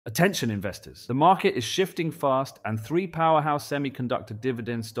Attention investors, the market is shifting fast and three powerhouse semiconductor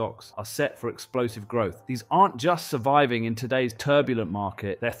dividend stocks are set for explosive growth. These aren't just surviving in today's turbulent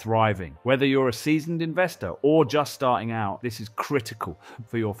market, they're thriving. Whether you're a seasoned investor or just starting out, this is critical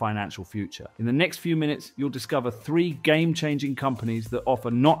for your financial future. In the next few minutes, you'll discover three game-changing companies that offer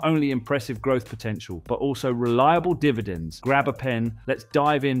not only impressive growth potential, but also reliable dividends. Grab a pen, let's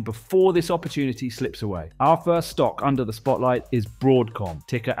dive in before this opportunity slips away. Our first stock under the spotlight is Broadcom,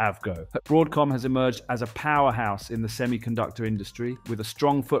 ticker AVGO. Broadcom has emerged as a powerhouse in the semiconductor industry with a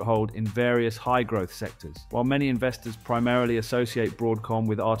strong foothold in various high-growth sectors. While many investors primarily associate Broadcom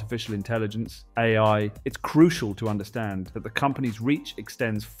with artificial intelligence, AI, it's crucial to understand that the company's reach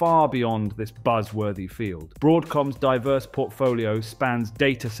extends far beyond this buzzworthy field. Broadcom's diverse portfolio spans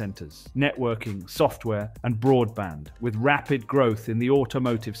data centers, networking, software, and broadband, with rapid growth in the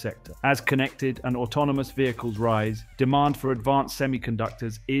automotive sector. As connected and autonomous vehicles rise, demand for advanced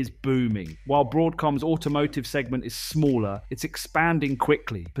semiconductors is booming. While Broadcom's automotive segment is smaller, it's expanding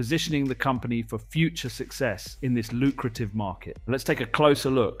quickly, positioning the company for future success in this lucrative market. Let's take a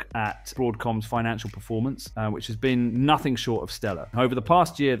closer look at Broadcom's financial performance, which has been nothing short of stellar. Over the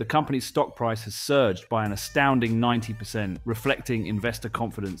past year, the company's stock price has surged by an astounding 90%, reflecting investor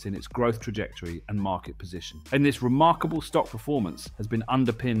confidence in its growth trajectory and market position. And this remarkable stock performance has been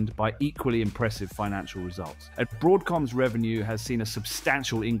underpinned by equally impressive financial results. And Broadcom's revenue has seen a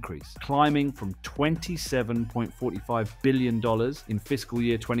substantial increase, climbing from $27.45 billion in fiscal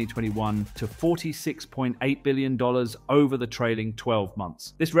year 2021 to $46.8 billion over the trailing 12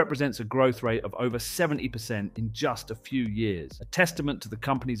 months. This represents a growth rate of over 70% in just a few years, a testament to the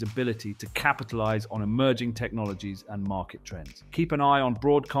company's ability to capitalize on emerging technologies and market trends. Keep an eye on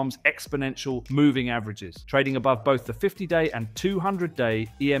Broadcom's exponential moving averages. Trading above both the 50-day and 200-day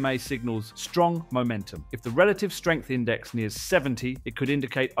EMA signals strong momentum. If the relative strength index nears 70, it could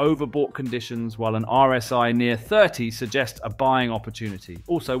indicate overbought conditions, while an RSI near 30 suggests a buying opportunity.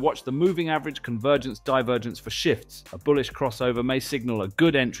 Also, watch the moving average convergence divergence for shifts. A bullish crossover may signal a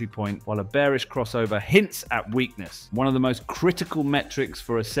good entry point, while a bearish crossover hints at weakness. One of the most critical metrics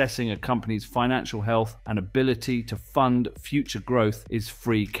for assessing a company's financial health and ability to fund future growth is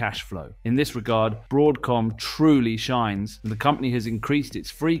free cash flow. In this regard, Broadcom truly shines, and the company has increased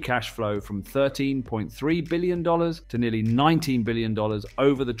its free cash flow from $13.3 billion to nearly $19 billion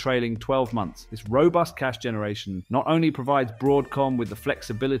over the trailing 12 months. This robust cash generation not only provides Broadcom with the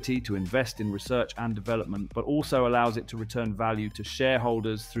flexibility to invest in research and development, but also allows it to return value to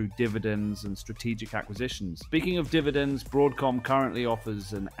shareholders through dividends and strategic acquisitions. Speaking of dividends, Broadcom currently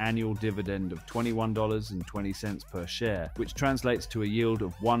offers an annual dividend of $21.20 per share, which translates to a yield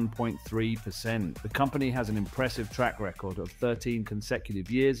of 1.3%. The company has an impressive track record of 13 consecutive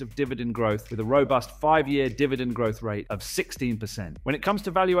years of dividend growth, with a robust 5-year dividend growth rate of 16%. When it comes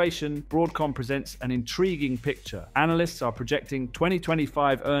to valuation, Broadcom presents an intriguing picture. Analysts are projecting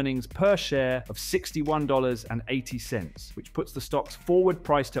 2025 earnings per share of $61.80, which puts the stock's forward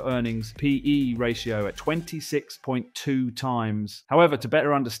price to earnings PE ratio at 26.2 times. However, to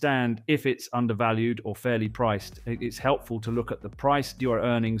better understand if it's undervalued or fairly priced, it's helpful to look at the price to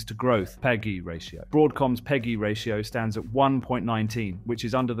earnings to growth PEGI ratio. Broadcom's PEGI ratio stands at 1.19, which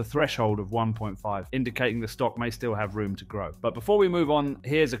is under the threshold of 1.5, indicating the stock may still have room to grow. But before we move on,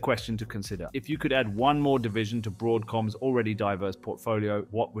 here's a question to consider. If you could add one more division to Broadcom's already diverse portfolio,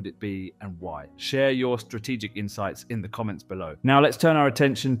 what would it be and why? Share your strategic insights in the comments below. Now let's turn our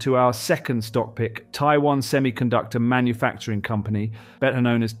attention to our second stock pick, Taiwan Semiconductor Manufacturing Company, better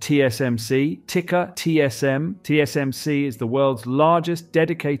known as TSMC, ticker TSM. TSMC is the world's largest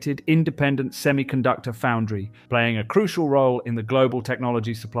dedicated independent semiconductor foundry, playing a crucial role in the global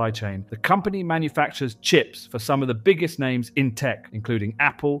technology supply chain. The company manufactures chips for some of the biggest names in tech, including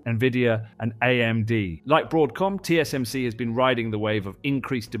Apple, Nvidia, and AMD. Like Broadcom, TSMC has been riding the wave of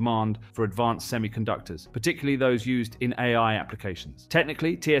increased demand for advanced semiconductors, particularly those used in AI applications.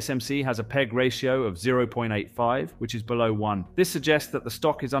 Technically, TSMC has a PEG ratio of 0.85, which is below 1. This suggests that the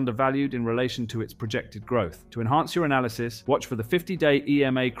stock is undervalued in relation to its projected growth. To enhance your analysis, watch for the 50-day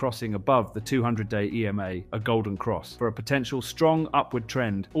EMA crossing above the 200-day EMA, a golden cross, for a potential strong upward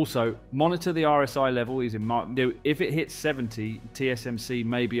trend. Also, monitor the RSI level. If it hits 70, TSMC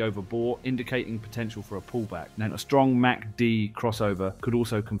may be overbought, indicating potential for a pullback. Now, a strong MACD crossover could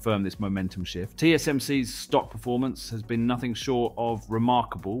also confirm this momentum shift. TSMC's stock performance has been nothing short of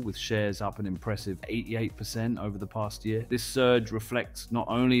remarkable, with shares up an impressive 88% over the past year. This surge reflects not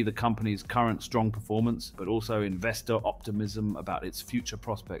only the company's current strong performance, but also investor optimism about its future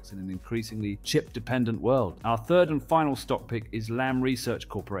prospects in an increasingly chip-dependent world. Our third and final stock pick is Lam Research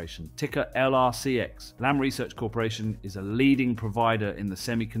Corporation, ticker LRCX. Lam Research Corporation is a leading provider provider in the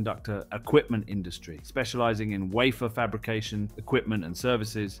semiconductor equipment industry, specializing in wafer fabrication, equipment, and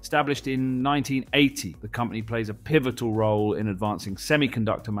services. Established in 1980, the company plays a pivotal role in advancing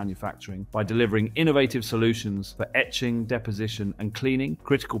semiconductor manufacturing by delivering innovative solutions for etching, deposition, and cleaning,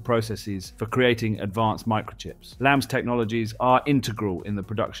 critical processes for creating advanced microchips. Lam's technologies are integral in the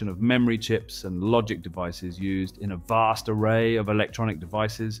production of memory chips and logic devices used in a vast array of electronic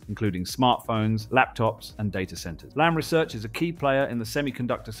devices, including smartphones, laptops, and data centers. Lam Research is a key player in the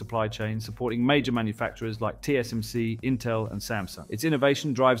semiconductor supply chain, supporting major manufacturers like TSMC, Intel, and Samsung. Its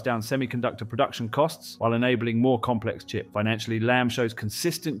innovation drives down semiconductor production costs while enabling more complex chips. Financially, Lam shows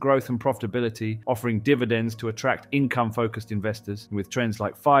consistent growth and profitability, offering dividends to attract income-focused investors. And with trends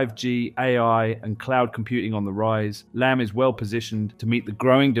like 5G, AI, and cloud computing on the rise, Lam is well positioned to meet the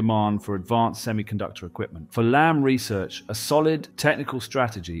growing demand for advanced semiconductor equipment. For Lam Research, a solid technical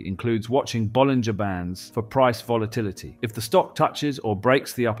strategy includes watching Bollinger Bands for price volatility. If the stock touches or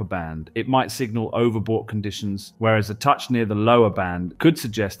breaks the upper band, it might signal overbought conditions, whereas a touch near the lower band could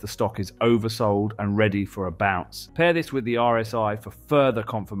suggest the stock is oversold and ready for a bounce. Pair this with the RSI for further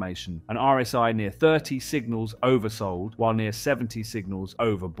confirmation. An RSI near 30 signals oversold, while near 70 signals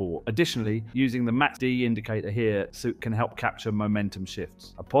overbought. Additionally, using the MACD indicator here can help capture momentum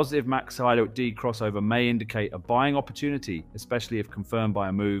shifts. A positive MACD crossover may indicate a buying opportunity, especially if confirmed by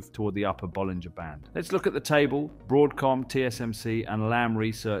a move toward the upper Bollinger Band. Let's look at the table. Broadcom, TSMC, and Lam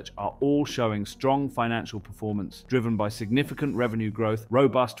Research are all showing strong financial performance driven by significant revenue growth,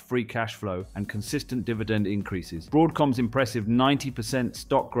 robust free cash flow, and consistent dividend increases. Broadcom's impressive 90%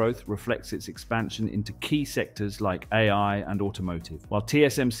 stock growth reflects its expansion into key sectors like AI and automotive, while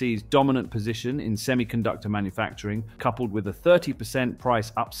TSMC's dominant position in semiconductor manufacturing, coupled with a 30%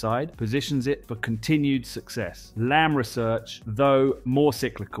 price upside, positions it for continued success. Lam Research, though more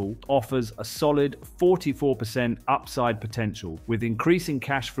cyclical, offers a solid 44% upside potential with increasing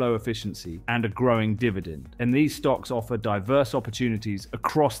cash flow efficiency and a growing dividend. And these stocks offer diverse opportunities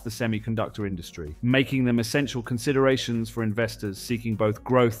across the semiconductor industry, making them essential considerations for investors seeking both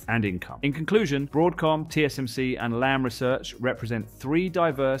growth and income. In conclusion, Broadcom, TSMC, and Lam Research represent three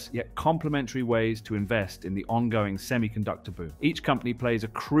diverse yet complementary ways to invest in the ongoing semiconductor boom. Each company plays a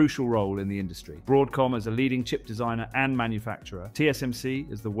crucial role in the industry. Broadcom as a leading chip designer and manufacturer,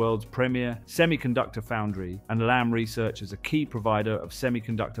 TSMC as the world's premier semiconductor foundry, and Lam Research as a key provider of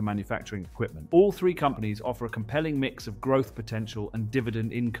semiconductor manufacturing equipment. All three companies offer a compelling mix of growth potential and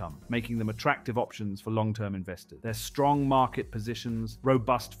dividend income, making them attractive options for long-term investors. Their strong market positions,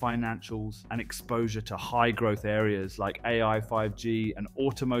 robust financials, and exposure to high-growth areas like AI, 5G, and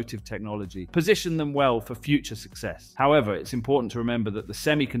automotive technology position them well for future success. However, it's important to remember that the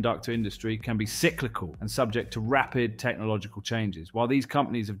semiconductor industry can be cyclical and subject to rapid technological changes. While these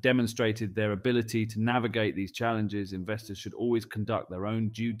companies have demonstrated their ability to navigate these challenges, investors should always conduct their own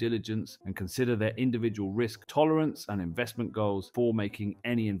due diligence and consider their individual risk tolerance and investment goals before making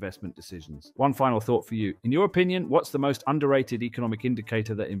any investment decisions. One final thought for you. In your opinion, what's the most underrated economic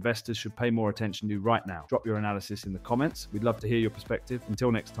indicator that investors should pay more attention to right now? Drop your analysis in the comments. We'd love to hear your perspective.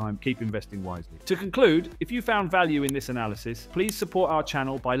 Until next time, keep investing wisely. To conclude, if you found value in this analysis, please support our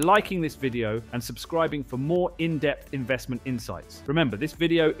channel by liking this video and subscribing for more in-depth investment insights. Remember, this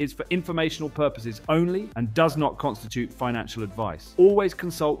video is for informational purposes only and does not constitute financial advice. Always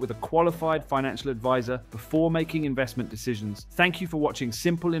consult with a qualified financial advisor before making investment decisions. Thank you for watching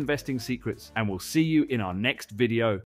Simple Investing Secrets, and we'll see you in our next video.